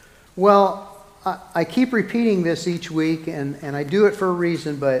Well, I keep repeating this each week, and I do it for a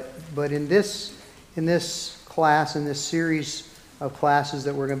reason, but in this class, in this series of classes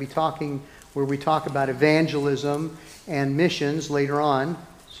that we're going to be talking, where we talk about evangelism and missions later on,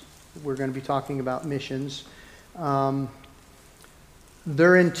 we're going to be talking about missions.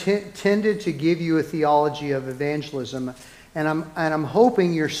 They're intended to give you a theology of evangelism, and I'm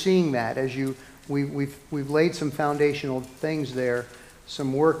hoping you're seeing that as we've laid some foundational things there,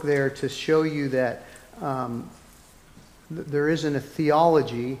 some work there to show you that there isn't a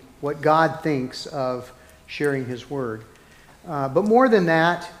theology, what God thinks of sharing His Word. But more than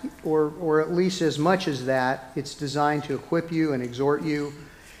that, or at least as much as that, it's designed to equip you and exhort you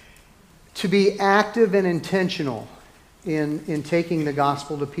to be active and intentional in taking the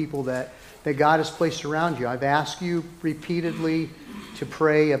gospel to people that God has placed around you. I've asked you repeatedly to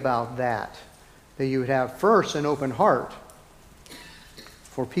pray about that you would have first an open heart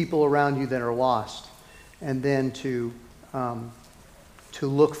for people around you that are lost, and then to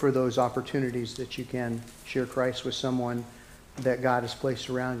look for those opportunities that you can share Christ with someone that God has placed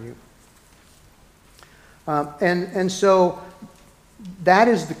around you. And so that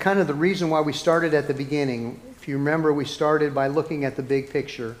is the kind of the reason why we started at the beginning. If you remember, we started by looking at the big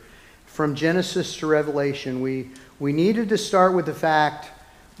picture. From Genesis to Revelation, we needed to start with the fact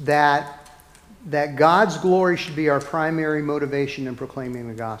that God's glory should be our primary motivation in proclaiming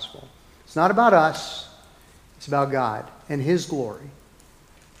the gospel. It's not about us. It's about God and His glory.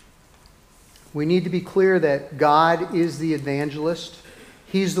 We need to be clear that God is the evangelist.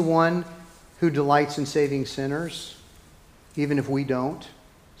 He's the one who delights in saving sinners, even if we don't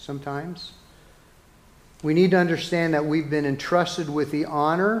sometimes. We need to understand that we've been entrusted with the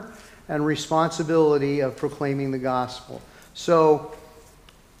honor and responsibility of proclaiming the gospel. So,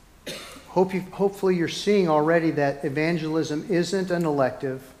 hopefully you're seeing already that evangelism isn't an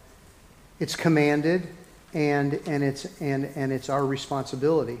elective. It's commanded, and it's our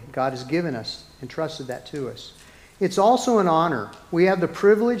responsibility. God has given us, entrusted that to us. It's also an honor. We have the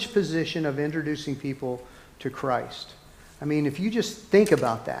privileged position of introducing people to Christ. I mean, if you just think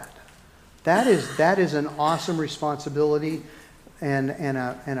about that, that is an awesome responsibility and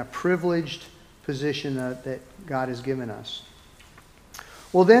a privileged position that God has given us.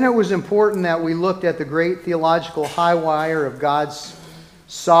 Well, then it was important that we looked at the great theological high wire of God's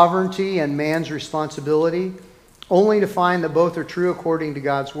sovereignty and man's responsibility, only to find that both are true according to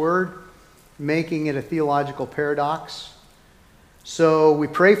God's Word, making it a theological paradox. So we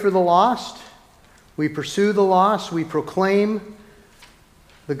pray for the lost, we pursue the lost, we proclaim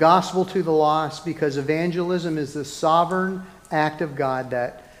the gospel to the lost, because evangelism is the sovereign act of God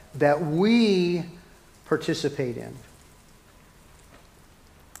that we participate in.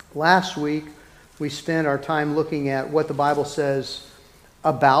 Last week, we spent our time looking at what the Bible says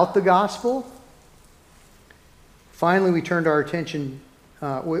about the gospel. Finally, we turned our attention,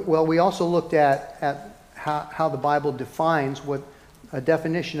 we also looked at how the Bible defines what a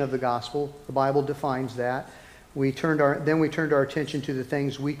definition of the gospel. The Bible defines that. Then we turned our attention to the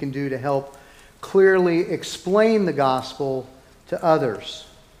things we can do to help clearly explain the gospel to others.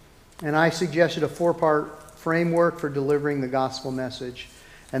 And I suggested a 4-part framework for delivering the gospel message.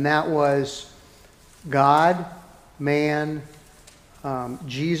 And that was God, man,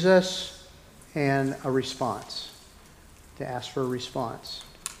 Jesus, and a response. To ask for a response.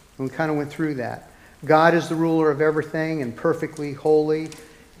 And we kind of went through that. God is the ruler of everything and perfectly holy.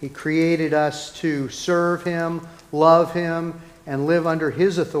 He created us to serve Him, love Him, and live under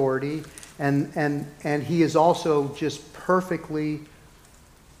His authority. And He is also just perfectly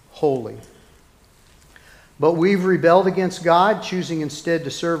holy. But we've rebelled against God, choosing instead to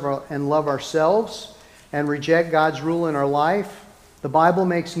serve and love ourselves and reject God's rule in our life. The Bible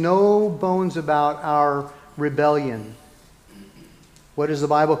makes no bones about our rebellion. What does the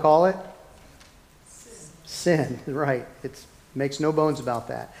Bible call it? Sin, right. It makes no bones about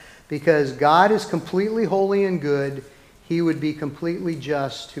that. Because God is completely holy and good, He would be completely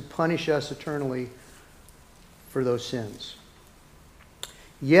just to punish us eternally for those sins.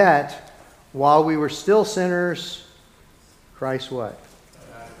 Yet, while we were still sinners, Christ what?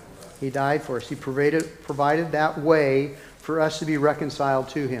 He died for us. He provided that way for us to be reconciled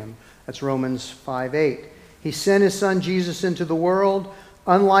to Him. That's Romans 5:8. He sent His Son Jesus into the world.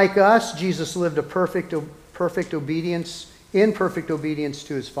 Unlike us, Jesus lived a perfect obedience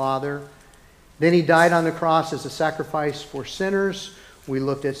to His Father. Then He died on the cross as a sacrifice for sinners. We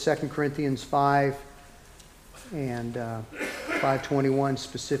looked at 2 Corinthians 5 and 5:21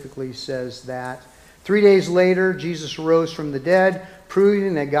 specifically says that. 3 days later, Jesus rose from the dead,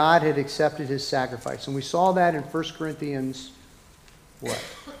 proving that God had accepted His sacrifice. And we saw that in 1 Corinthians, what?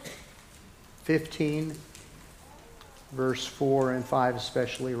 15, verse 4 and 5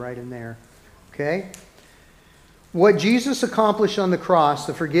 especially, right in there. Okay? What Jesus accomplished on the cross,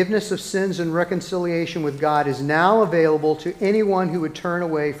 the forgiveness of sins and reconciliation with God, is now available to anyone who would turn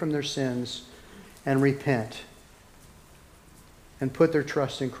away from their sins and repent and put their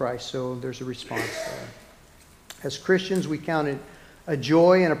trust in Christ. So there's a response there. As Christians, we count it a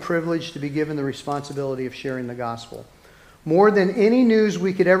joy and a privilege to be given the responsibility of sharing the gospel. More than any news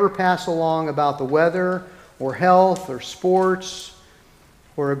we could ever pass along about the weather or health or sports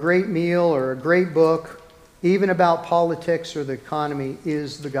or a great meal or a great book, even about politics or the economy,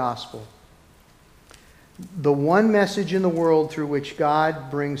 is the gospel. The one message in the world through which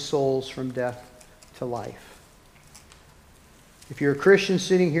God brings souls from death to life. If you're a Christian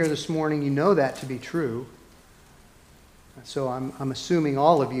sitting here this morning, you know that to be true. So I'm assuming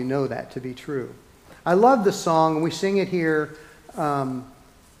all of you know that to be true. I love the song, and we sing it here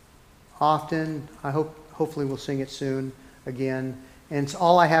often. Hopefully we'll sing it soon again. And it's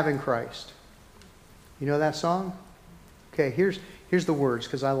All I Have in Christ. You know that song? Okay, here's the words,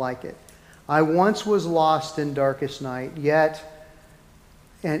 because I like it. I once was lost in darkest night,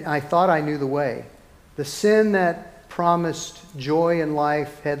 and I thought I knew the way. The sin that promised joy and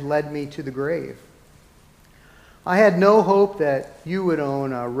life had led me to the grave. I had no hope that you would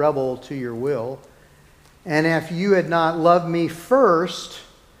own a rebel to your will, and if you had not loved me first,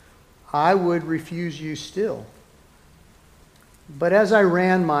 I would refuse you still. But as I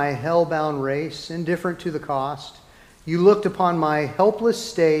ran my hell-bound race, indifferent to the cost, you looked upon my helpless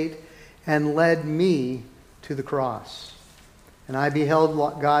state and led me to the cross. And I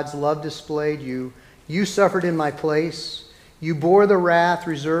beheld God's love displayed. You suffered in my place. You bore the wrath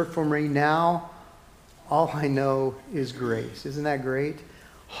reserved for me. Now, all I know is grace. Isn't that great?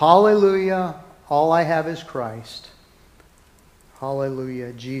 Hallelujah. All I have is Christ.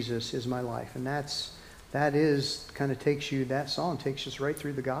 Hallelujah. Jesus is my life. And that song takes us right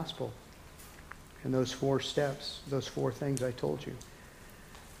through the gospel. And those 4 steps, those 4 things I told you.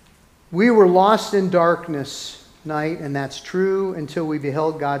 We were lost in darkness night, and that's true until we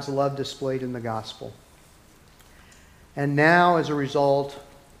beheld God's love displayed in the gospel. And now, as a result,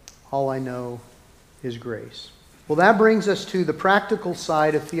 all I know is grace. Well, that brings us to the practical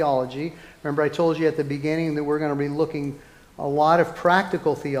side of theology. Remember, I told you at the beginning that we're going to be looking a lot of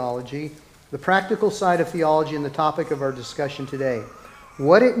practical theology. The practical side of theology and the topic of our discussion today.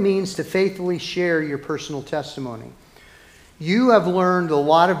 What it means to faithfully share your personal testimony. You have learned a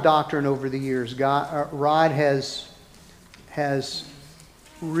lot of doctrine over the years. Rod has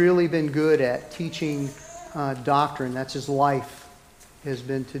really been good at teaching doctrine. That's his life, has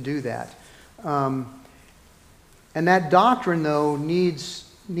been to do that. And that doctrine, though, needs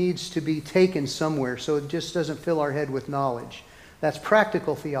to be taken somewhere, so it just doesn't fill our head with knowledge. That's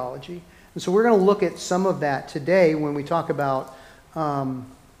practical theology. And so we're going to look at some of that today when we talk about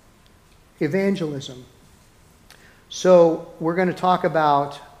evangelism. So we're going to talk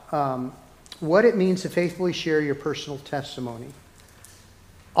about what it means to faithfully share your personal testimony.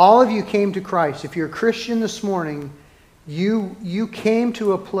 All of you came to Christ. If you're a Christian this morning, you came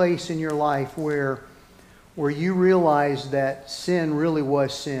to a place in your life where you realized that sin really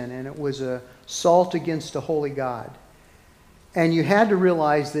was sin, and it was an assault against a holy God. And you had to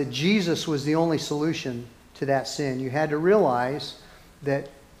realize that Jesus was the only solution to that sin. You had to realize that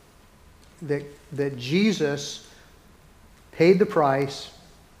Jesus paid the price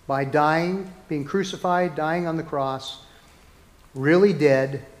by dying, being crucified, dying on the cross, really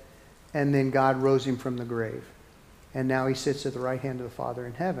dead, and then God rose him from the grave. And now he sits at the right hand of the Father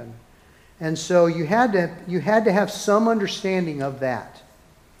in heaven. And so you had to have some understanding of that.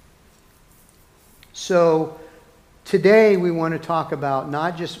 So today we want to talk about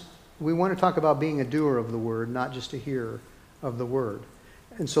being a doer of the word, not just a hearer of the word.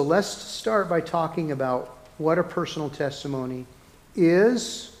 And so let's start by talking about what a personal testimony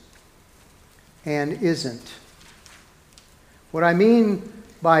is and isn't. What I mean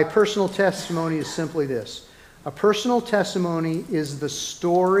by personal testimony is simply this. A personal testimony is the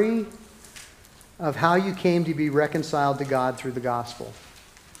story of how you came to be reconciled to God through the gospel.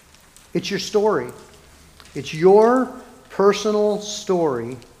 It's your story. It's your personal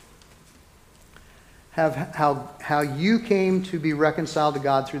story of how you came to be reconciled to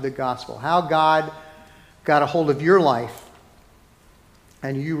God through the gospel. How God got a hold of your life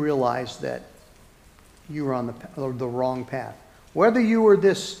and you realized that you were on the wrong path. Whether you were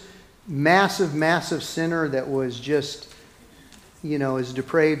this massive sinner that was just, as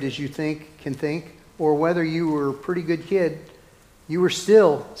depraved as you can think, or whether you were a pretty good kid, you were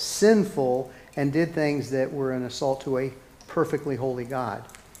still sinful and did things that were an assault to a perfectly holy God.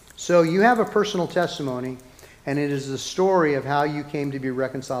 So you have a personal testimony, and it is the story of how you came to be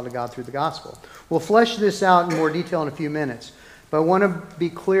reconciled to God through the gospel. We'll flesh this out in more detail in a few minutes, but I want to be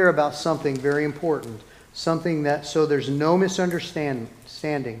clear about something very important, something that, so there's no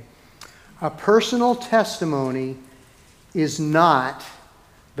misunderstanding. A personal testimony is not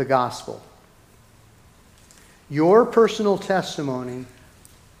the gospel. Your personal testimony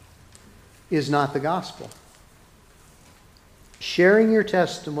is not the gospel. Sharing your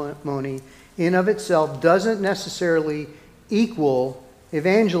testimony in of itself doesn't necessarily equal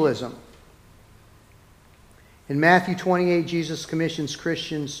evangelism. In Matthew 28, Jesus commissions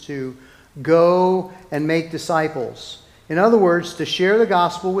Christians to go and make disciples. In other words, to share the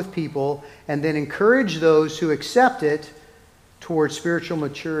gospel with people and then encourage those who accept it towards spiritual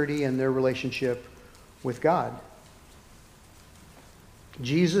maturity and their relationship with God.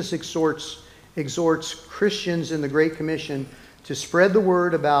 Jesus exhorts Christians in the Great Commission to spread the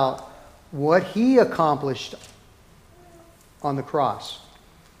word about what he accomplished on the cross.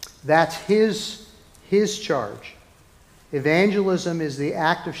 That's his charge. Evangelism is the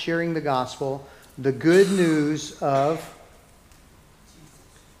act of sharing the gospel, the good news of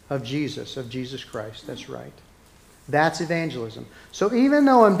Jesus Christ. That's right. That's evangelism. So even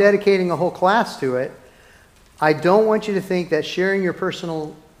though I'm dedicating a whole class to it, I don't want you to think that sharing your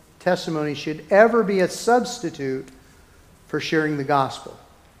personal testimony should ever be a substitute for sharing the gospel.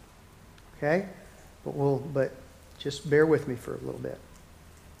 Okay? But just bear with me for a little bit.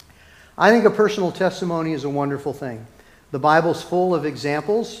 I think a personal testimony is a wonderful thing. The Bible's full of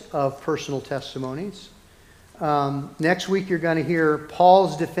examples of personal testimonies. Next week you're going to hear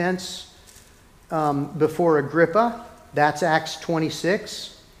Paul's defense before Agrippa. That's Acts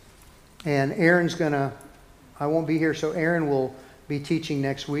 26. And Aaron's going to, I won't be here, so Aaron will be teaching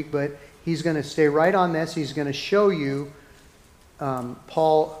next week, but he's going to stay right on this. He's going to show you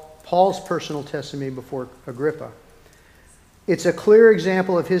Paul's personal testimony before Agrippa. It's a clear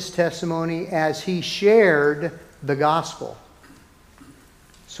example of his testimony as he shared the gospel.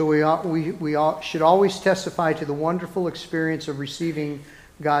 So we should always testify to the wonderful experience of receiving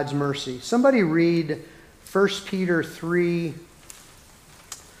God's mercy. Somebody read 1 Peter 3,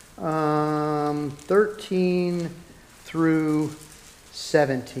 13 through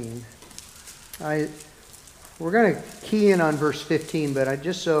 17. We're going to key in on verse 15, but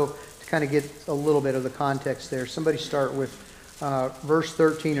just so to kind of get a little bit of the context there, somebody start with verse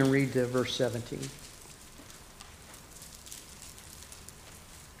 13 and read to verse 17.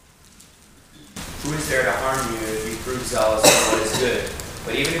 Who is there to harm you if you prove zealous for what is good?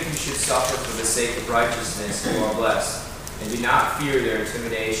 But even if you should suffer for the sake of righteousness, you are blessed. And do not fear their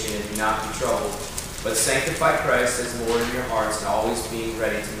intimidation, and do not be troubled. But sanctify Christ as Lord in your hearts, and always being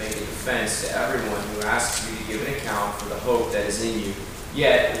ready to make a defense to everyone who asks you to give an account for the hope that is in you,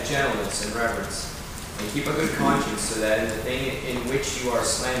 yet with gentleness and reverence. And keep a good conscience, so that in the thing in which you are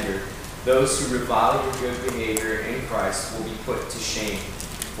slandered, those who revile your good behavior in Christ will be put to shame.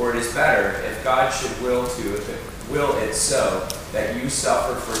 For it is better, if God should will it so, that you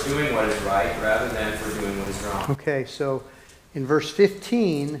suffer for doing what is right, rather than for doing what is wrong. Okay, so in verse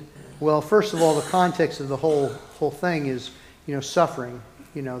 15, well, first of all, the context of the whole thing is, suffering.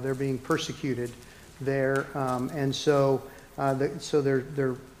 They're being persecuted there, and so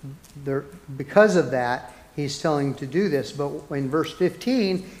they're because of that, he's telling them to do this. But in verse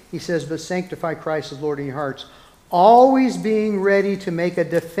 15, he says, "But sanctify Christ as Lord in your hearts, always being ready to make a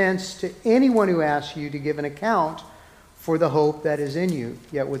defense to anyone who asks you to give an account for the hope that is in you,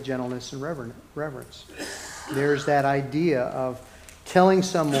 yet with gentleness and reverence." There's that idea of telling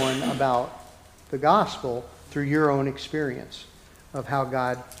someone about the gospel through your own experience of how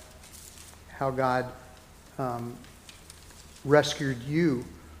God rescued you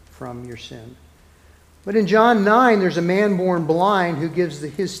from your sin. But in John 9, there's a man born blind who gives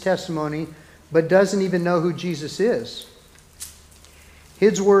his testimony but doesn't even know who Jesus is.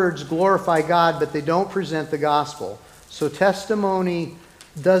 His words glorify God, but they don't present the gospel. So testimony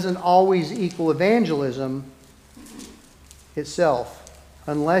doesn't always equal evangelism itself.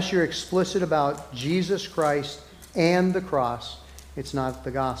 Unless you're explicit about Jesus Christ and the cross, it's not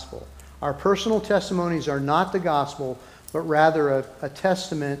the gospel. Our personal testimonies are not the gospel, but rather a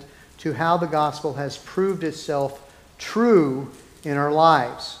testament to how the gospel has proved itself true in our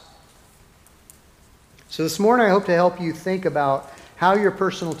lives. So this morning I hope to help you think about how your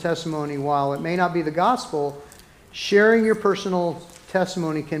personal testimony, while it may not be the gospel, sharing your personal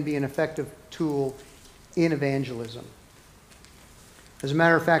testimony can be an effective tool in evangelism. As a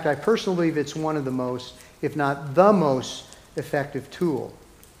matter of fact, I personally believe it's one of the most, if not the most, effective tool.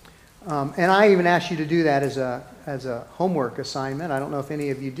 And I even asked you to do that as a homework assignment. I don't know if any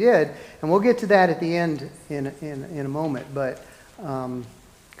of you did, and we'll get to that at the end in a moment. But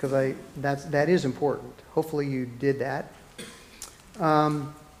because that is important. Hopefully you did that.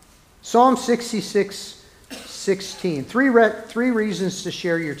 Psalm 66:16. Three reasons to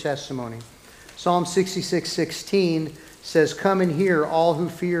share your testimony. Psalm 66:16 says, "Come and hear, all who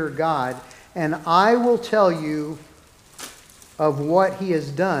fear God, and I will tell you of what He has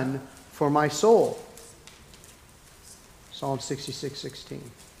done for my soul." Psalm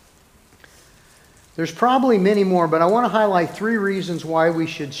 66:16. There's probably many more, but I want to highlight 3 reasons why we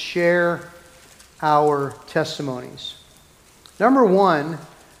should share our testimonies. Number one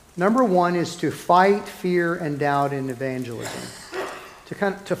is to fight fear and doubt in evangelism.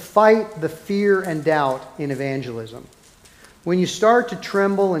 To fight the fear and doubt in evangelism. When you start to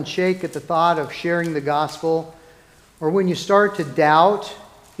tremble and shake at the thought of sharing the gospel, or when you start to doubt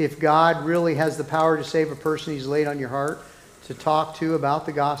if God really has the power to save a person He's laid on your heart to talk to about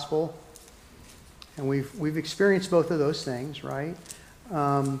the gospel, and we've experienced both of those things, right?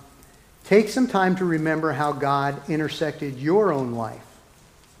 Take some time to remember how God intersected your own life.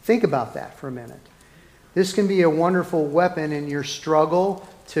 Think about that for a minute. This can be a wonderful weapon in your struggle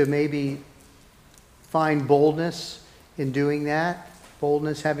to maybe find boldness in doing that.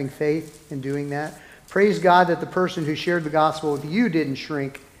 Boldness, having faith in doing that. Praise God that the person who shared the gospel with you didn't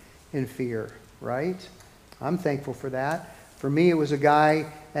shrink in fear, right? I'm thankful for that. For me, it was a guy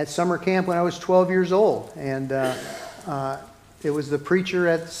at summer camp when I was 12 years old. And it was the preacher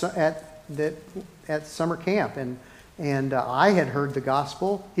at summer camp. And I had heard the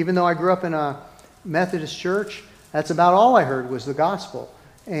gospel. Even though I grew up in a Methodist church, that's about all I heard was the gospel.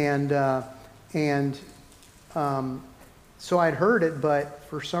 So I'd heard it, but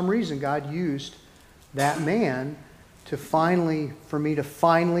for some reason God used that man for me to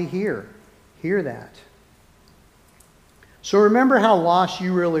finally hear that. So remember how lost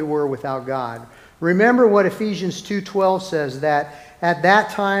you really were without God. Remember what Ephesians 2:12 says, that at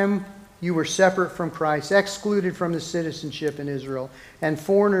that time you were separate from Christ, excluded from the citizenship in Israel, and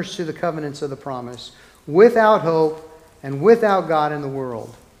foreigners to the covenants of the promise, without hope and without God in the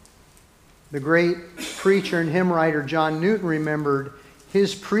world. The great preacher and hymn writer John Newton remembered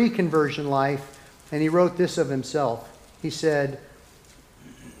his pre-conversion life, and he wrote this of himself. He said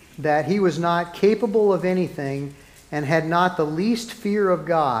that he was not capable of anything and had not the least fear of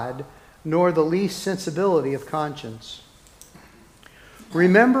God, nor the least sensibility of conscience.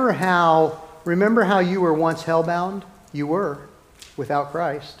 Remember how you were once hellbound? You were, without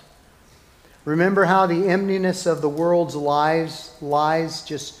Christ. Remember how the emptiness of the world's lies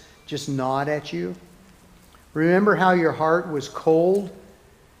just gnawed at you? Remember how your heart was cold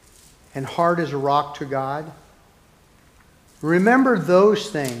and hard as a rock to God? Remember those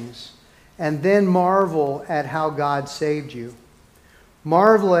things, and then marvel at how God saved you.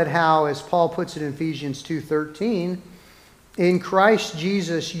 Marvel at how, as Paul puts it in Ephesians 2:13, in Christ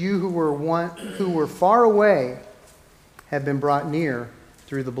Jesus, you who were far away have been brought near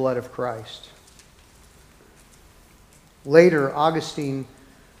through the blood of Christ. Later, Augustine,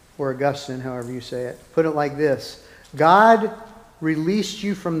 or Augustine, however you say it, put it like this: God released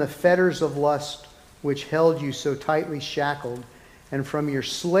you from the fetters of lust which held you so tightly shackled, and from your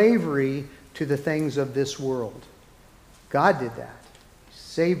slavery to the things of this world. God did that. He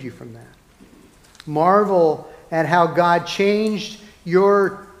saved you from that. Marvel at how God changed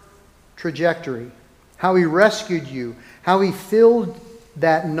your trajectory, how He rescued you, how He filled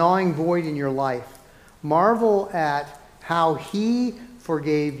that gnawing void in your life. Marvel at how He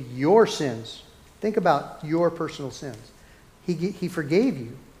forgave your sins. Think about your personal sins. He forgave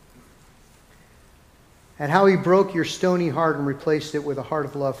you. And how He broke your stony heart and replaced it with a heart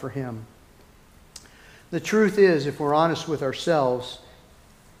of love for Him. The truth is, if we're honest with ourselves,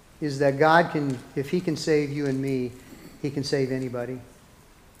 is that God can, if He can save you and me, He can save anybody.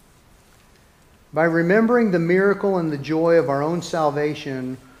 By remembering the miracle and the joy of our own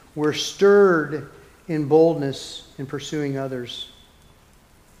salvation, we're stirred in boldness in pursuing others.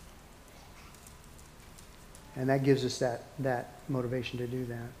 And that gives us that motivation to do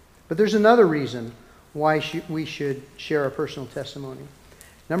that. But there's another reason why we should share our personal testimony.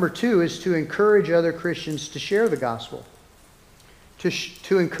 Number 2 is to encourage other Christians to share the gospel.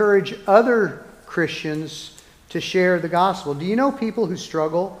 To encourage other Christians to share the gospel. Do you know people who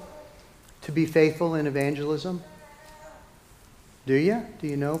struggle to be faithful in evangelism? Do you? Do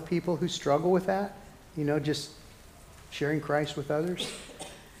you know people who struggle with that? Just sharing Christ with others?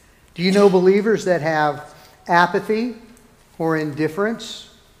 Do you know believers that have apathy or indifference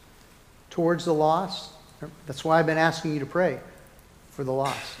towards the lost? That's why I've been asking you to pray for the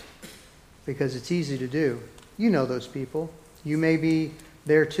lost. because it's easy to do. You know those people. You may be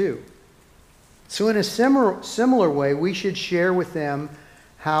there too. So in a similar way, we should share with them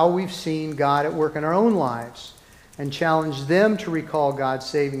how we've seen God at work in our own lives and challenge them to recall God's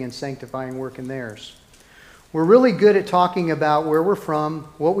saving and sanctifying work in theirs. We're really good at talking about where we're from,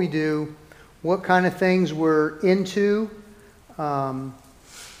 what we do, what kind of things we're into, the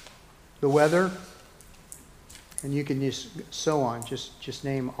weather, and you can just so on, just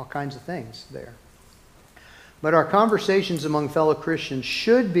name all kinds of things there. But our conversations among fellow Christians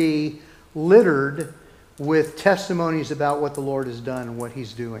should be littered with testimonies about what the Lord has done and what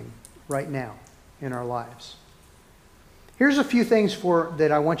He's doing right now in our lives. Here's a few things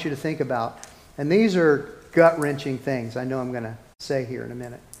that I want you to think about. And these are gut-wrenching things I know I'm going to say here in a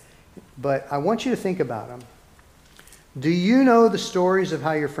minute. But I want you to think about them. Do you know the stories of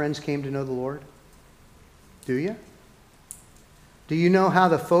how your friends came to know the Lord? Do you? Do you know how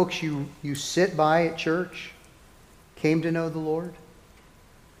the folks you sit by at church came to know the Lord?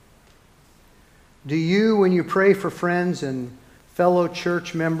 Do you, when you pray for friends and fellow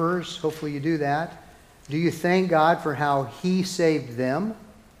church members, hopefully you do that, do you thank God for how He saved them?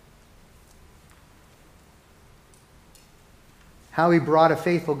 How He brought a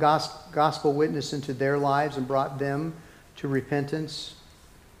faithful gospel witness into their lives and brought them to repentance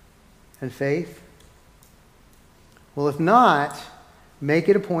and faith? Well, if not, make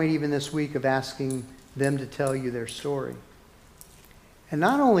it a point even this week of asking them to tell you their story. And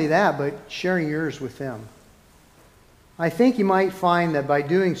not only that, but sharing yours with them. I think you might find that by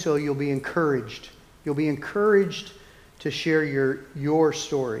doing so, you'll be encouraged. You'll be encouraged to share your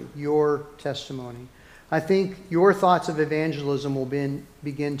story, your testimony. I think your thoughts of evangelism will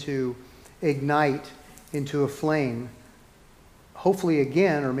begin to ignite into a flame, hopefully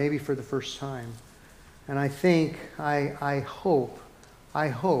again, or maybe for the first time. And I think, I hope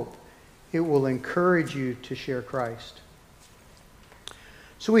it will encourage you to share Christ.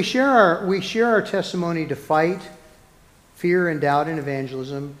 So we share our testimony to fight fear and doubt in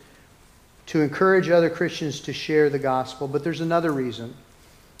evangelism, to encourage other Christians to share the gospel. But there's another reason.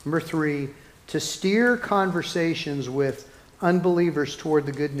 Number 3, to steer conversations with unbelievers toward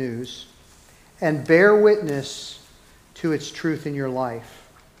the good news and bear witness to its truth in your life.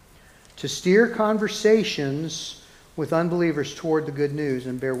 To steer conversations with unbelievers toward the good news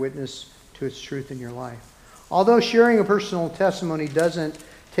and bear witness to its truth in your life. Although sharing a personal testimony doesn't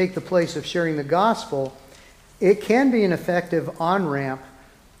take the place of sharing the gospel, it can be an effective on-ramp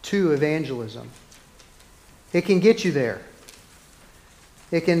to evangelism. It can get you there.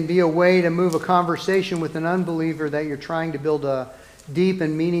 It can be a way to move a conversation with an unbeliever that you're trying to build a deep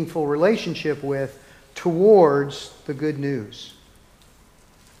and meaningful relationship with towards the good news.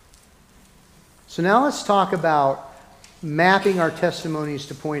 So now let's talk about mapping our testimonies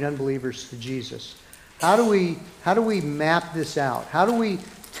to point unbelievers to Jesus. How do we map this out? How do we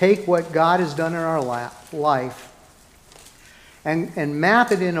take what God has done in our life and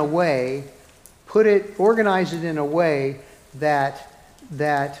map it in a way, organize it in a way that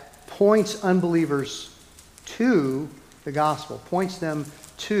points unbelievers to the gospel, points them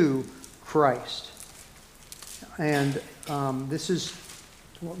to Christ. And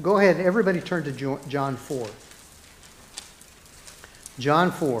go ahead, everybody turn to John 4.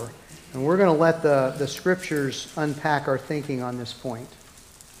 John 4. And we're going to let the scriptures unpack our thinking on this point.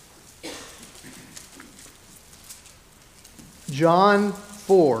 John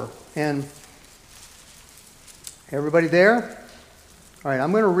 4. And everybody there? All right,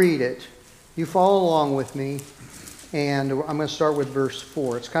 I'm going to read it. You follow along with me. And I'm going to start with verse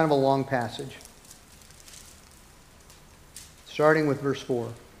 4. It's kind of a long passage. Starting with verse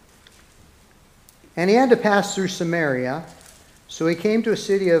 4. And he had to pass through Samaria. So he came to a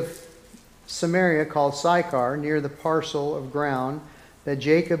city of Samaria called Sychar, near the parcel of ground that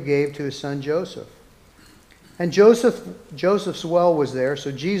Jacob gave to his son Joseph. And Joseph's well was there,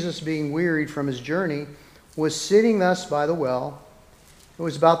 so Jesus, being wearied from his journey, was sitting thus by the well. It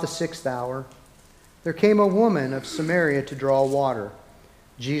was about the 6th hour. There came a woman of Samaria to draw water.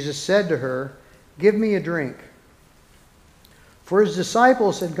 Jesus said to her, "Give me a drink." For his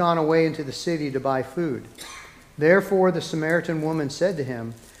disciples had gone away into the city to buy food. Therefore the Samaritan woman said to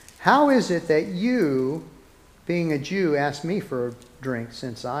him, "How is it that you, being a Jew, ask me for a drink,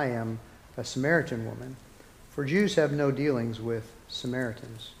 since I am a Samaritan woman?" For Jews have no dealings with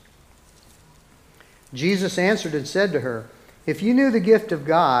Samaritans. Jesus answered and said to her, "If you knew the gift of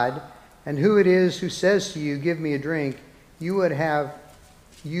God, and who it is who says to you, 'Give me a drink,' you would have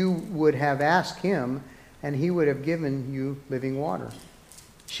asked him, and he would have given you living water."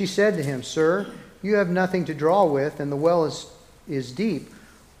 She said to him, "Sir, you have nothing to draw with, and the well is deep.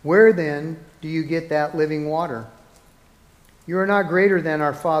 Where then do you get that living water? You are not greater than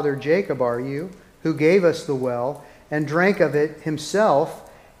our father Jacob, are you, who gave us the well and drank of it himself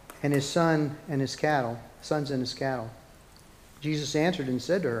and his sons and his cattle. Jesus answered and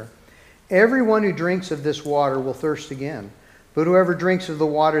said to her, everyone who drinks of this water will thirst again, but whoever drinks of the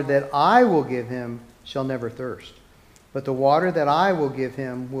water that I will give him shall never thirst. But the water that I will give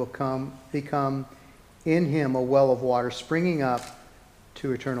him will become in him a well of water springing up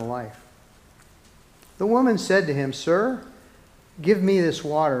to eternal life. The woman said to him, Sir, give me this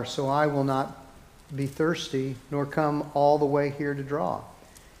water so I will not be thirsty, nor come all the way here to draw.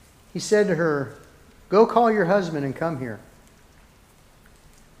 He said to her, Go call your husband and come here.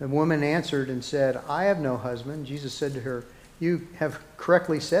 The woman answered and said, I have no husband. Jesus said to her, You have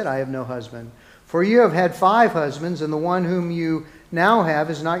correctly said, I have no husband. For you have had 5 husbands, and the one whom you now have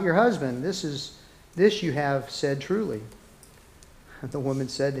is not your husband. This you have said truly. The woman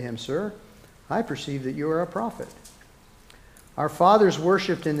said to him, Sir, I perceive that you are a prophet. Our fathers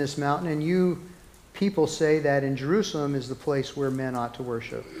worshipped in this mountain, and you people say that in Jerusalem is the place where men ought to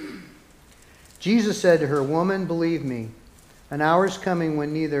worship. Jesus said to her, Woman, believe me, an hour is coming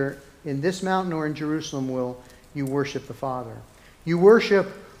when neither in this mountain nor in Jerusalem will you worship the Father. You worship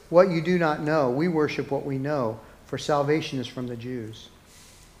what you do not know. We worship what we know, for salvation is from the Jews.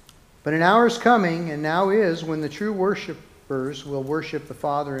 But an hour is coming, and now is, when the true worshipers will worship the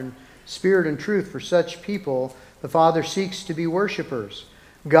Father in spirit and truth. For such people, the Father seeks to be worshipers.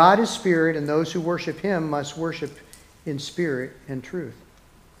 God is spirit, and those who worship him must worship in spirit and truth.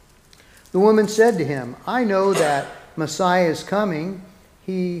 The woman said to him, I know that Messiah is coming,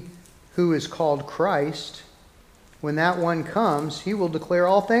 he who is called Christ. When that one comes, he will declare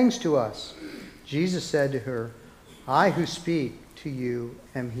all things to us. Jesus said to her, I who speak to you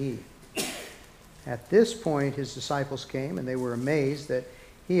am he. At this point, his disciples came, and they were amazed that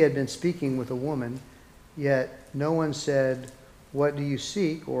he had been speaking with a woman, yet no one said, What do you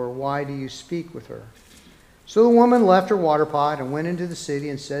seek, or why do you speak with her? So the woman left her water pot and went into the city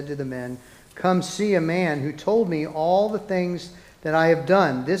and said to the men, Come see a man who told me all the things that I have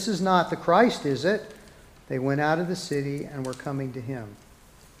done. This is not the Christ, is it? They went out of the city and were coming to him.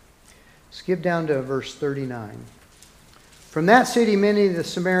 Skip down to verse 39. From that city, many of the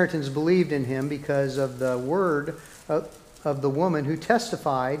Samaritans believed in him because of the word of the woman who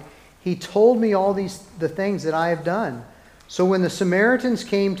testified, He told me all the things that I have done. So when the Samaritans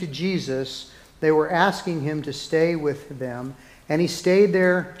came to Jesus, they were asking him to stay with them, and he stayed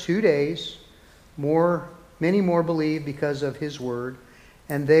there 2 days. Many more believed because of his word.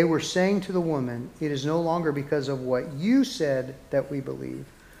 And they were saying to the woman, It is no longer because of what you said that we believe,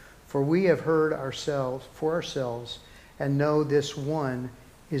 for we have heard for ourselves and know this one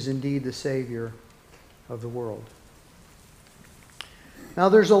is indeed the Savior of the world. Now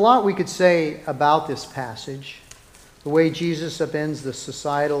there's a lot we could say about this passage. The way Jesus upends the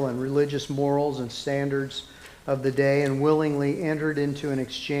societal and religious morals and standards of the day and willingly entered into an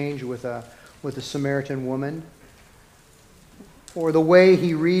exchange with a Samaritan woman. Or the way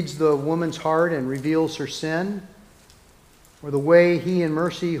he reads the woman's heart and reveals her sin. Or the way he in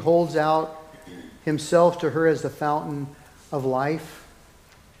mercy holds out himself to her as the fountain of life.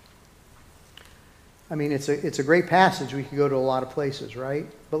 I mean, it's a great passage. We could go to a lot of places, right?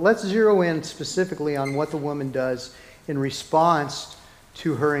 But let's zero in specifically on what the woman does in response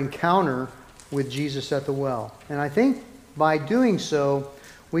to her encounter with Jesus at the well. And I think by doing so,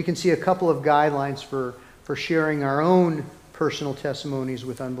 we can see a couple of guidelines for sharing our own personal testimonies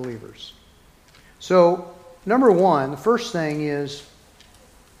with unbelievers. So, number one, the first thing is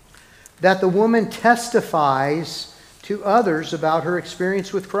that the woman testifies to others about her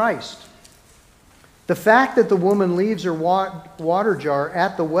experience with Christ. The fact that the woman leaves her water jar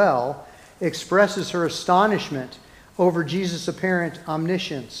at the well expresses her astonishment over Jesus' apparent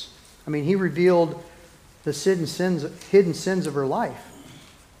omniscience. I mean, he revealed the hidden sins of her life.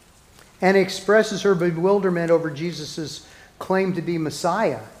 And expresses her bewilderment over Jesus' claim to be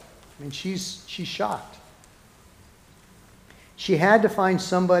Messiah. I mean, she's shocked. She had to find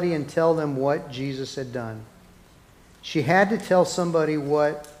somebody and tell them what Jesus had done. She had to tell somebody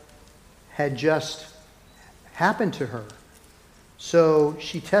what had just happened to her. So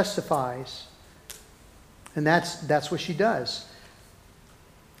she testifies. And that's what she does.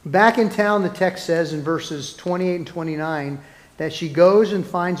 Back in town, the text says in verses 28 and 29 that she goes and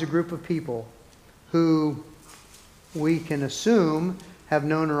finds a group of people who we can assume have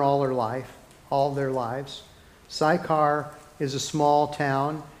known her all their lives. Sychar is a small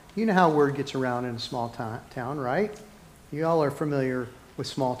town. You know how word gets around in a small town, right? You all are familiar with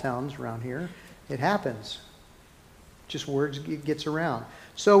small towns around here. It happens. Just words gets around.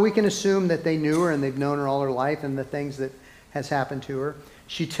 So we can assume that they knew her and they've known her all her life and the things that has happened to her.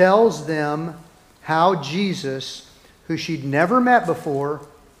 She tells them how Jesus, who she'd never met before,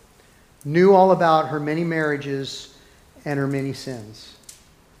 knew all about her many marriages and her many sins.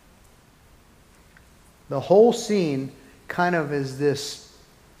 The whole scene kind of is this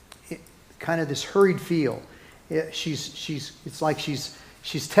hurried feel. It's like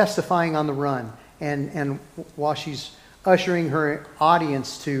she's testifying on the run, and while she's ushering her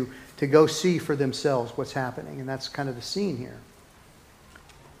audience to go see for themselves what's happening, and that's kind of the scene here.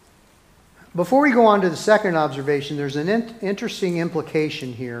 Before we go on to the second observation, there's an interesting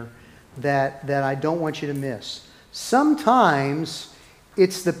implication here that I don't want you to miss. Sometimes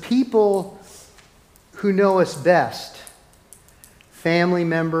it's the people who know us best, family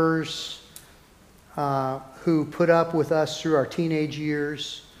members who put up with us through our teenage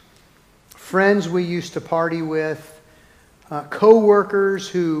years, friends we used to party with, co-workers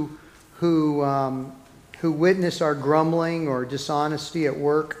who witness our grumbling or dishonesty at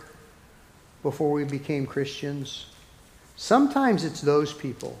work before we became Christians. Sometimes it's those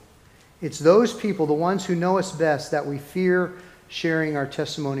people. It's those people, the ones who know us best, that we fear sharing our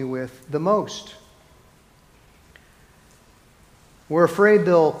testimony with the most. We're afraid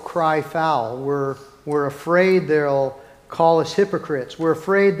they'll cry foul. We're afraid they'll call us hypocrites. We're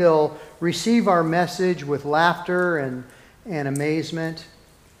afraid they'll receive our message with laughter and amazement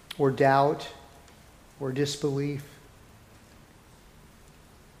or doubt or disbelief.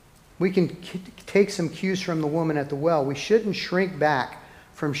 We can take some cues from the woman at the well. We shouldn't shrink back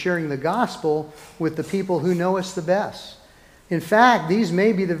from sharing the gospel with the people who know us the best. In fact, these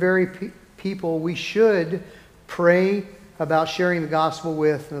may be the very people we should pray about sharing the gospel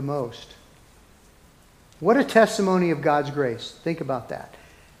with the most. What a testimony of God's grace. Think about that.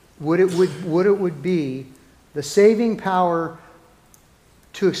 What it would be the saving power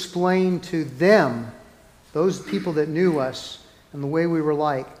to explain to them, those people that knew us and the way we were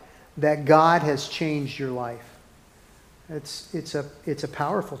like, that God has changed your life. It's a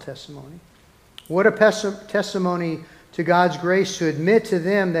powerful testimony. What a testimony to God's grace to admit to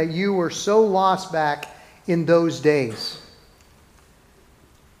them that you were so lost back in those days.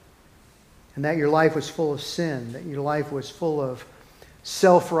 And that your life was full of sin, that your life was full of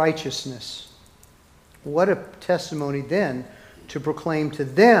self-righteousness. What a testimony then to proclaim to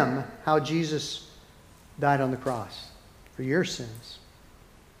them how Jesus died on the cross for your sins.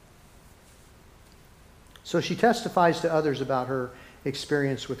 So she testifies to others about her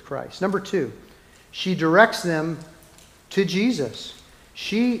experience with Christ. Number two, she directs them to Jesus.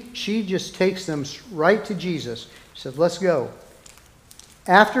 She just takes them right to Jesus. She says, let's go.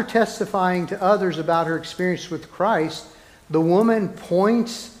 After testifying to others about her experience with Christ, the woman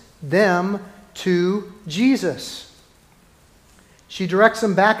points them to Jesus. She directs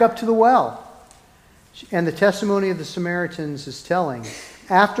them back up to the well. And the testimony of the Samaritans is telling.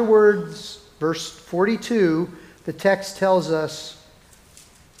 Afterwards, verse 42, the text tells us,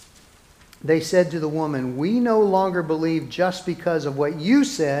 they said to the woman, we no longer believe just because of what you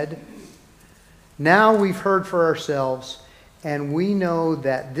said. Now we've heard for ourselves, and we know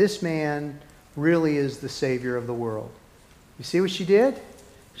that this man really is the Savior of the world. You see what she did?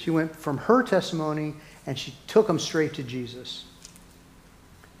 She went from her testimony and she took them straight to Jesus.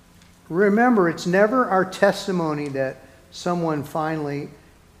 Remember, it's never our testimony that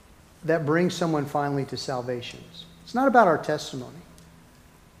brings someone finally to salvation. It's not about our testimony.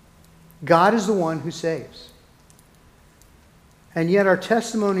 God is the one who saves. And yet our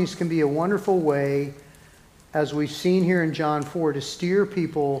testimonies can be a wonderful way, as we've seen here in John 4, to steer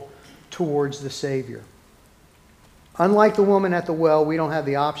people towards the Savior. Unlike the woman at the well, we don't have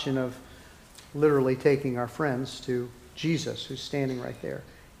the option of literally taking our friends to Jesus, who's standing right there.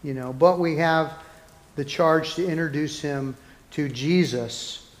 But we have the charge to introduce him to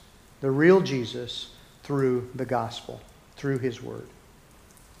Jesus, the real Jesus, through the gospel, through his word.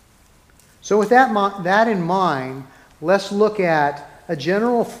 So with that in mind, let's look at a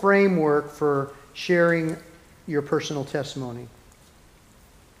general framework for sharing your personal testimony.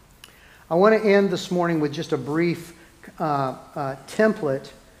 I want to end this morning with just a brief template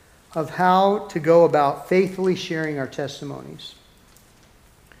of how to go about faithfully sharing our testimonies.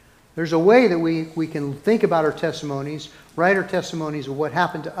 There's a way that we can think about our testimonies, write our testimonies of what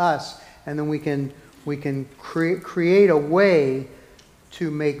happened to us, and then we can create a way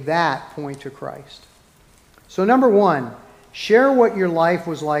to make that point to Christ. So number one, share what your life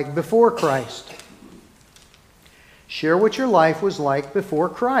was like before Christ. Share what your life was like before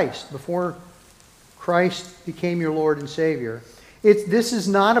Christ became your Lord and Savior. This is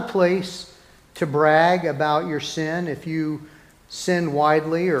not a place to brag about your sin. If you sin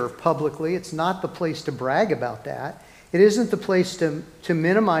widely or publicly. It's not the place to brag about that. It isn't the place to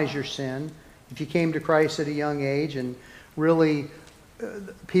minimize your sin. If you came to Christ at a young age and really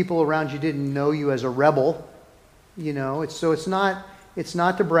people around you didn't know you as a rebel, it's not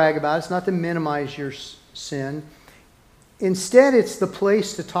to brag about. It's not to minimize your sin. Instead, it's the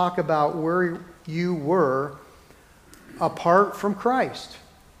place to talk about where you were apart from Christ.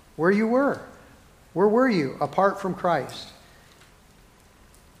 Where you were. Where were you apart from Christ?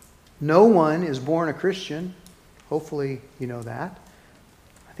 No one is born a Christian. Hopefully you know that.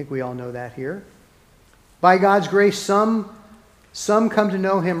 I think we all know that here. By God's grace, some come to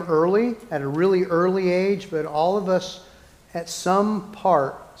know Him early, at a really early age, but all of us at some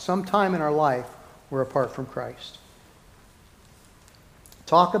time in our life, we're apart from Christ.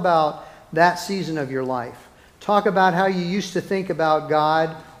 Talk about that season of your life. Talk about how you used to think about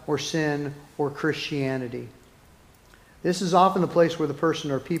God or sin or Christianity. This is often the place where the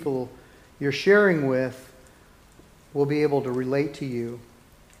person or people you're sharing with will be able to relate to you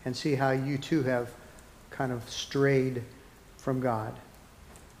and see how you too have kind of strayed from God,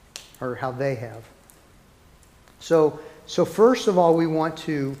 or how they have. So first of all, we want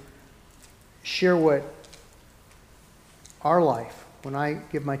to share what our life, when I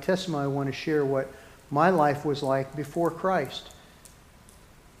give my testimony, I want to share what my life was like before Christ.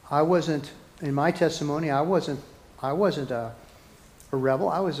 In my testimony, I wasn't a rebel.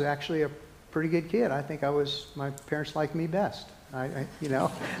 I was actually a pretty good kid. I think my parents liked me best.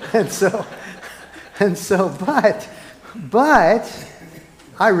 But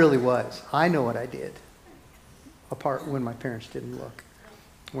I really was. I know what I did. Apart when my parents didn't look,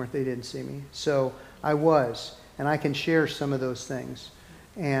 they didn't see me. So I was, and I can share some of those things,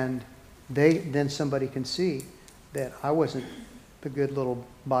 and then somebody can see that I wasn't the good little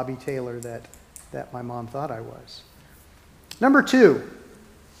Bobby Taylor that my mom thought I was. Number 2,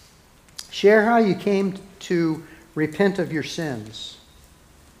 share how you came to repent of your sins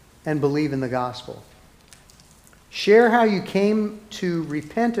and believe in the gospel. Share how you came to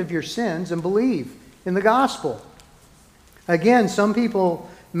repent of your sins and believe in the gospel. Again, some people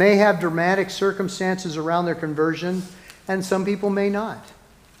may have dramatic circumstances around their conversion, and some people may not.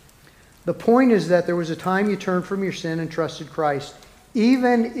 The point is that there was a time you turned from your sin and trusted Christ,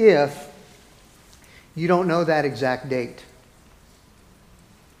 even if you don't know that exact date.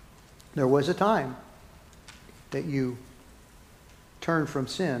 There was a time that you turned from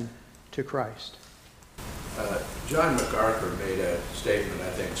sin to Christ. John MacArthur made a statement I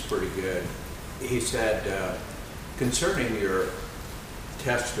think is pretty good. He said, concerning your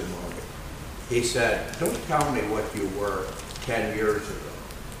testimony, he said, don't tell me what you were 10 years ago.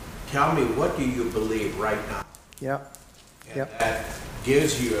 Tell me, what do you believe right now? Yep. And that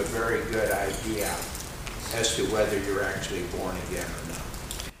gives you a very good idea as to whether you're actually born again or not.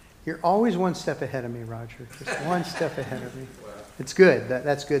 You're always one step ahead of me, Roger. Just one step ahead of me. It's good.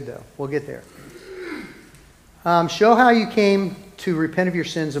 That's good, though. We'll get there. Show how you came to repent of your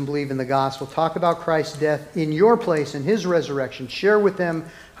sins and believe in the gospel. Talk about Christ's death in your place and His resurrection. Share with them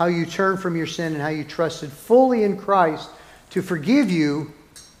how you turned from your sin and how you trusted fully in Christ to forgive you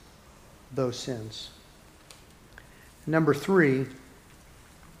those sins. Number 3,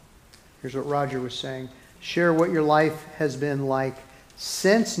 here's what Roger was saying. Share what your life has been like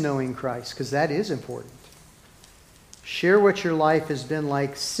since knowing Christ, because that is important. Share what your life has been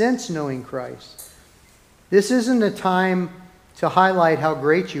like since knowing Christ. This isn't a time to highlight how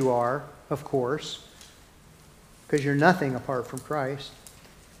great you are, of course, because you're nothing apart from Christ.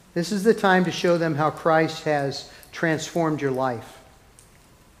 This is the time to show them how Christ has transformed your life.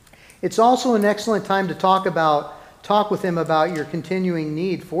 It's also an excellent time to talk with them about your continuing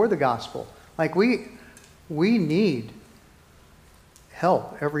need for the gospel. Like we need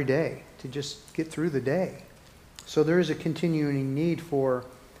help every day to just get through the day. So there is a continuing need for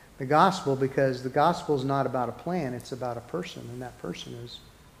the gospel, because the gospel is not about a plan, it's about a person, and that person is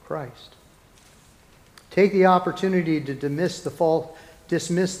Christ. Take the opportunity to dismiss the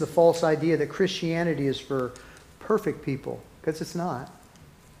false idea that Christianity is for perfect people, because it's not.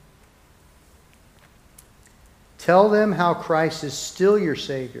 Tell them how Christ is still your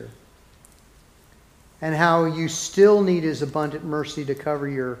Savior and how you still need His abundant mercy to cover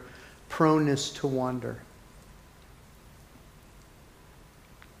your proneness to wander.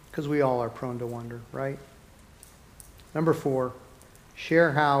 Because we all are prone to wander, right? Number 4,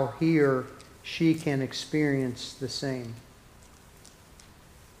 share how he or she can experience the same.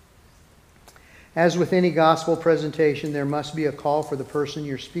 As with any gospel presentation, there must be a call for the person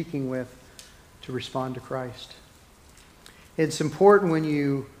you're speaking with to respond to Christ. It's important when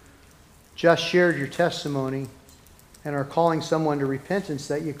you just shared your testimony and are calling someone to repentance,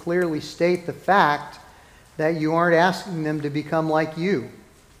 that you clearly state the fact that you aren't asking them to become like you.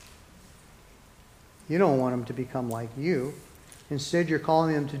 You don't want them to become like you. Instead, you're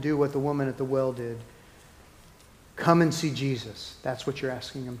calling them to do what the woman at the well did. Come and see Jesus. That's what you're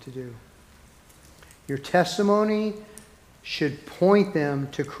asking them to do. Your testimony should point them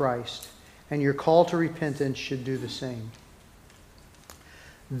to Christ, and your call to repentance should do the same.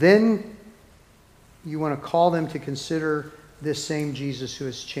 Then you want to call them to consider this same Jesus who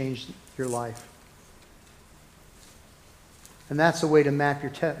has changed your life. And that's the way to map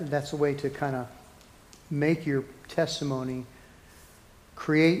your that's the way to kind of make your testimony,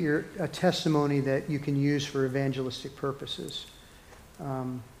 create a testimony that you can use for evangelistic purposes.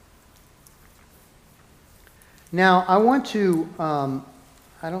 Now, I want to,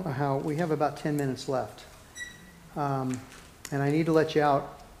 I don't know how, we have about 10 minutes left. And I need to let you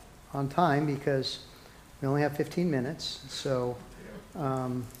out on time because we only have 15 minutes. So,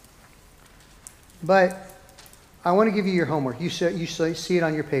 but I want to give you your homework. You see it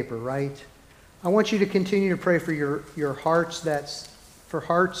on your paper, right? I want you to continue to pray for your hearts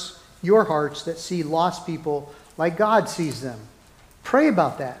your hearts that see lost people like God sees them. Pray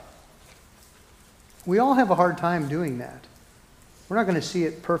about that. We all have a hard time doing that. We're not going to see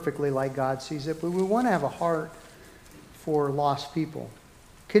it perfectly like God sees it, but we want to have a heart for lost people.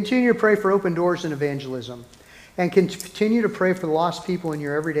 Continue to pray for open doors in evangelism. And continue to pray for the lost people in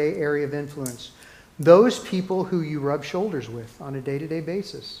your everyday area of influence. Those people who you rub shoulders with on a day-to-day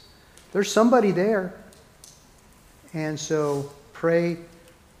basis. There's somebody there. And so pray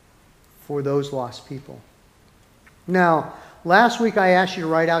for those lost people. Now, last week I asked you to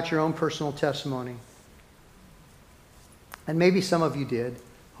write out your own personal testimony. And maybe some of you did.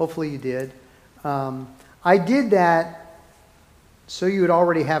 Hopefully you did. I did that so you would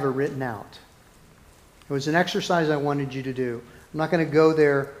already have it written out. It was an exercise I wanted you to do. I'm not going to go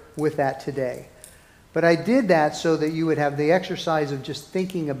there with that today. But I did that so that you would have the exercise of just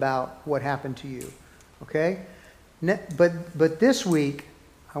thinking about what happened to you. Okay? But this week,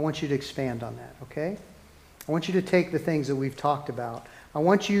 I want you to expand on that. Okay? I want you to take the things that we've talked about. I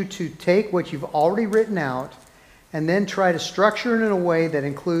want you to take what you've already written out and then try to structure it in a way that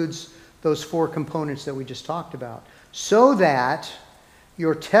includes those 4 components that we just talked about, so that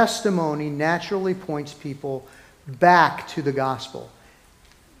your testimony naturally points people back to the gospel.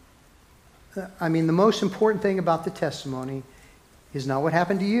 I mean, the most important thing about the testimony is not what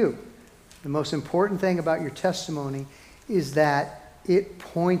happened to you. The most important thing about your testimony is that it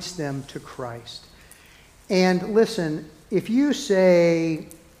points them to Christ. And listen, if you say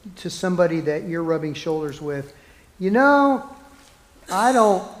to somebody that you're rubbing shoulders with, you know, I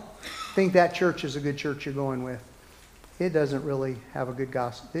don't think that church is a good church you're going with. It doesn't really have a good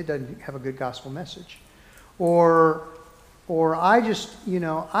gospel. It doesn't have a good gospel message. Or I just,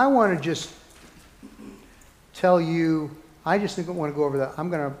 I want to just tell you, I just think I want to go over that. I'm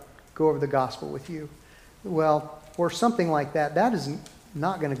going to go over the gospel with you. Well, or something like that. That is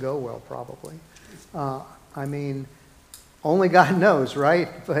not going to go well, probably. I mean, only God knows, right?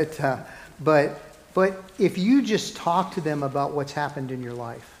 But if you just talk to them about what's happened in your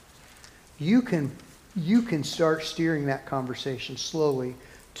life, you can start steering that conversation slowly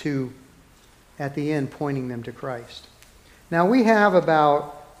to, at the end, pointing them to Christ. Now we have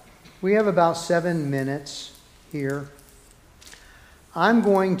about 7 minutes here. I've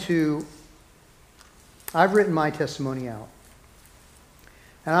written my testimony out.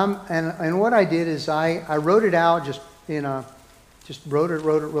 And what I did is I wrote it out just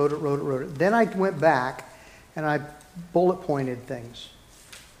wrote it. Then I went back and I bullet pointed things.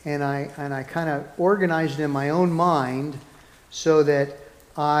 And I kind of organized in my own mind so that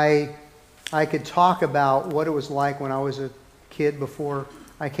I could talk about what it was like when I was a kid before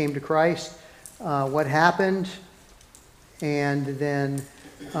I came to Christ, what happened, and then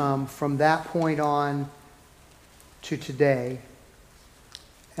from that point on to today,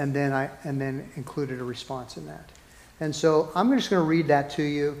 and then included a response in that. And so I'm just going to read that to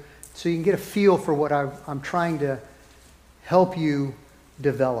you so you can get a feel for what I'm trying to help you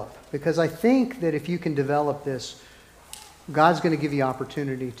develop. Because I think that if you can develop this, God's going to give you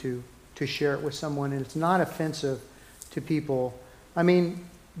opportunity to share it with someone, and it's not offensive to people. I mean,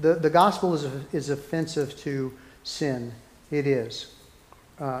 the gospel is offensive to sin. It is.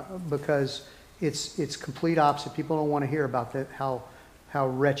 Because it's complete opposite. People don't want to hear about that, how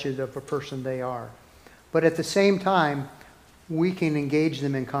wretched of a person they are. But at the same time, we can engage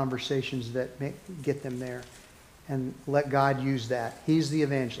them in conversations that get them there and let God use that. He's the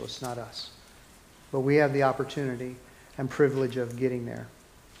evangelist, not us. But we have the opportunity and privilege of getting there.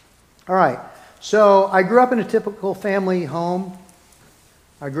 All right. So I grew up in a typical family home.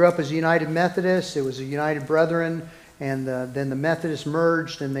 I grew up as a United Methodist. It was a United Brethren, and then the Methodists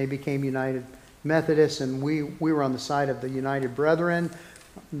merged and they became United Methodists, and we were on the side of the United Brethren,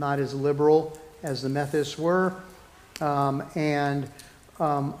 not as liberal as the Methodists were. I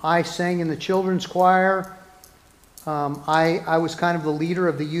sang in the children's choir. I was kind of the leader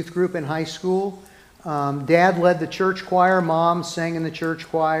of the youth group in high school. Dad led the church choir. Mom sang in the church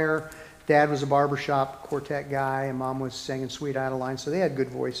choir. Dad was a barbershop quartet guy, and Mom was singing Sweet Adeline. So they had good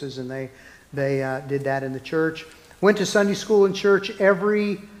voices, and they did that in the church. Went to Sunday school in church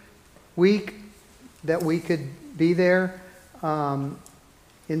every week that we could be there.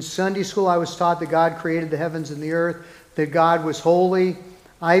 In Sunday school, I was taught that God created the heavens and the earth, that God was holy.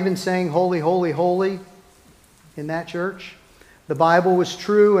 I even sang Holy, Holy, Holy in that church. The Bible was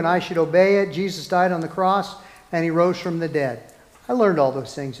true and I should obey it. Jesus died on the cross and he rose from the dead. I learned all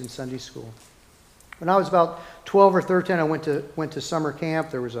those things in Sunday school. When I was about 12 or 13, I went to summer camp.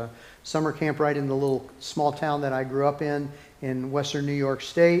 There was a summer camp right in the little small town that I grew up in western New York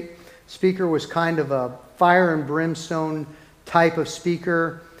State. Speaker was kind of a fire and brimstone type of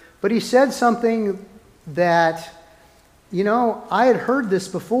speaker. But he said something that, I had heard this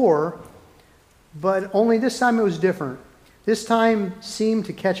before, but only this time it was different. This time seemed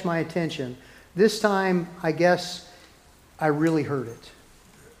to catch my attention. This time, I guess, I really heard it.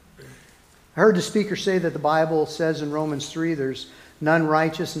 I heard the speaker say that the Bible says in Romans 3, there's none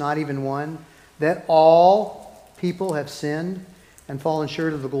righteous, not even one, that all people have sinned and fallen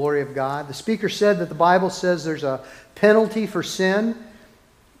short of the glory of God. The speaker said that the Bible says there's a penalty for sin,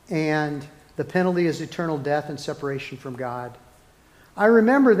 and the penalty is eternal death and separation from God. I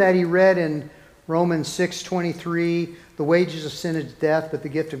remember that he read in Romans 6:23, the wages of sin is death, but the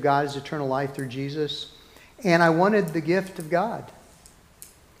gift of God is eternal life through Jesus. And I wanted the gift of God,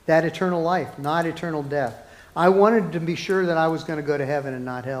 that eternal life, not eternal death. I wanted to be sure that I was going to go to heaven and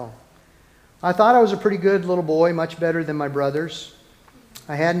not hell. I thought I was a pretty good little boy, much better than my brothers.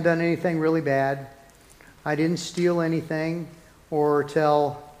 I hadn't done anything really bad. I didn't steal anything or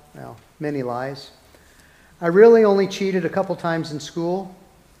tell, many lies. I really only cheated a couple times in school.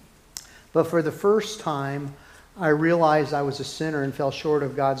 But for the first time, I realized I was a sinner and fell short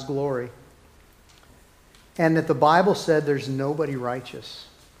of God's glory. And that the Bible said there's nobody righteous.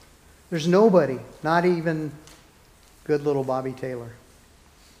 There's nobody, not even good little Bobby Taylor.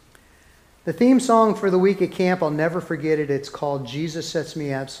 The theme song for the week at camp, I'll never forget it. It's called Jesus Sets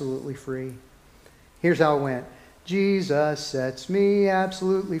Me Absolutely Free. Here's how it went. Jesus sets me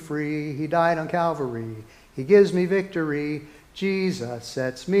absolutely free. He died on Calvary. He gives me victory. Jesus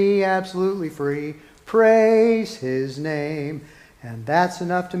sets me absolutely free. Praise his name. And that's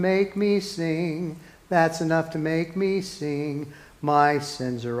enough to make me sing. That's enough to make me sing. My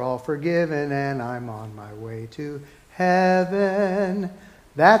sins are all forgiven and I'm on my way to heaven.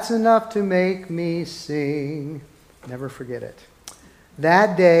 That's enough to make me sing. Never forget it.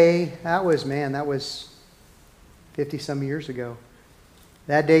 That day, that was 50-some years ago.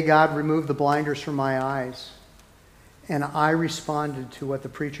 That day God removed the blinders from my eyes. And I responded to what the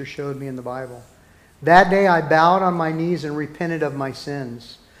preacher showed me in the Bible. That day I bowed on my knees and repented of my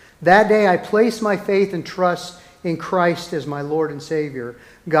sins. That day I placed my faith and trust in Christ as my Lord and Savior.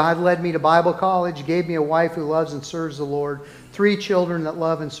 God led me to Bible college, gave me a wife who loves and serves the Lord, 3 children that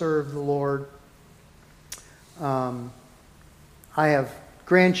love and serve the Lord. I have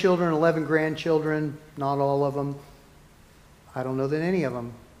grandchildren, 11 grandchildren, not all of them. I don't know that any of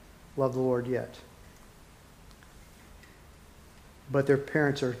them love the Lord yet. But their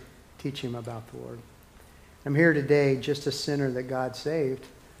parents are teaching them about the Lord. I'm here today just a sinner that God saved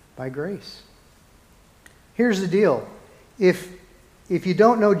by grace. Here's the deal. If you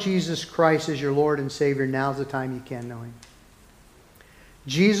don't know Jesus Christ as your Lord and Savior, now's the time you can know him.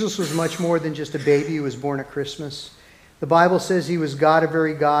 Jesus was much more than just a baby who was born at Christmas. The Bible says he was God of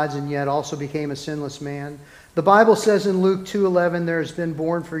very gods and yet also became a sinless man. The Bible says in Luke 2:11, there has been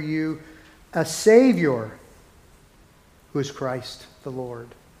born for you a Savior who is Christ the Lord.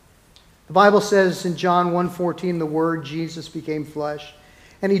 The Bible says in John 1:14, the Word, Jesus, became flesh,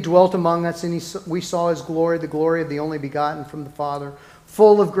 and he dwelt among us, and we saw his glory, the glory of the only begotten from the Father,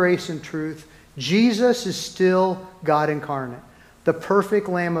 full of grace and truth. Jesus is still God incarnate, the perfect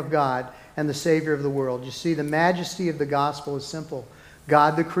Lamb of God and the Savior of the world. You see, the majesty of the gospel is simple.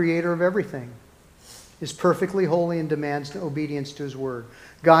 God, the creator of everything, is perfectly holy and demands obedience to his word.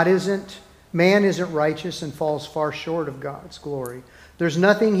 Man isn't righteous and falls far short of God's glory. There's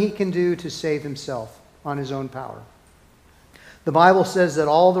nothing he can do to save himself on his own power. The Bible says that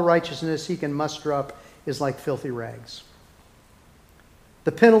all the righteousness he can muster up is like filthy rags.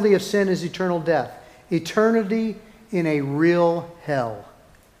 The penalty of sin is eternal death, eternity in a real hell.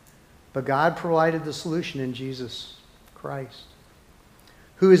 But God provided the solution in Jesus Christ,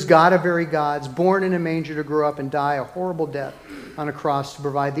 who is God of very gods, born in a manger to grow up and die a horrible death on a cross to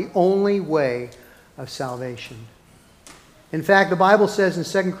provide the only way of salvation. In fact, the Bible says in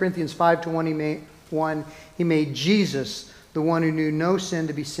 2 Corinthians 5:21, He made Jesus, the one who knew no sin,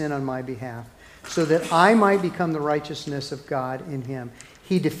 to be sin on my behalf, so that I might become the righteousness of God in Him.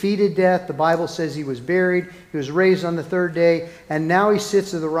 He defeated death. The Bible says He was buried. He was raised on the third day. And now He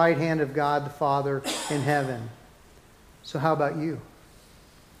sits at the right hand of God the Father in heaven. So how about you?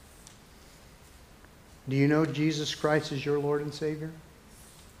 Do you know Jesus Christ as your Lord and Savior?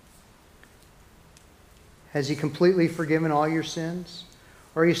 Has He completely forgiven all your sins?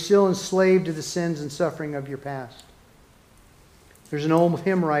 Or are you still enslaved to the sins and suffering of your past? There's an old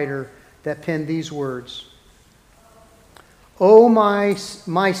hymn writer that penned these words. Oh, my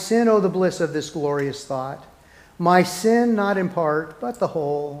sin, oh, the bliss of this glorious thought. My sin, not in part, but the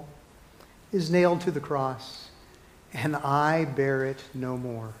whole, is nailed to the cross, and I bear it no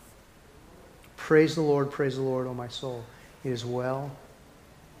more. Praise the Lord, O my soul. It is well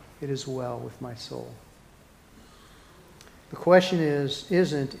with my soul. The question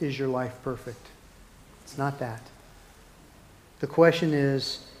isn't your life perfect? It's not that. The question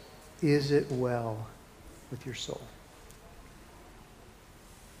is it well with your soul?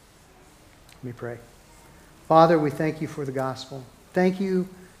 Let me pray. Father, we thank You for the gospel. Thank You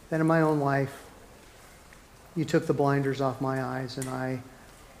that in my own life, You took the blinders off my eyes and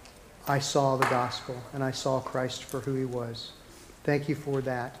I saw the gospel and I saw Christ for who He was. Thank You for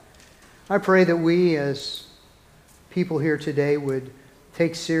that. I pray that we as people here today would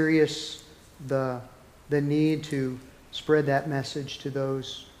take serious the need to spread that message to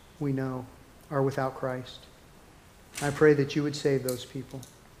those we know are without Christ. I pray that You would save those people.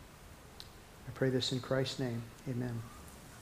 I pray this in Christ's name. Amen.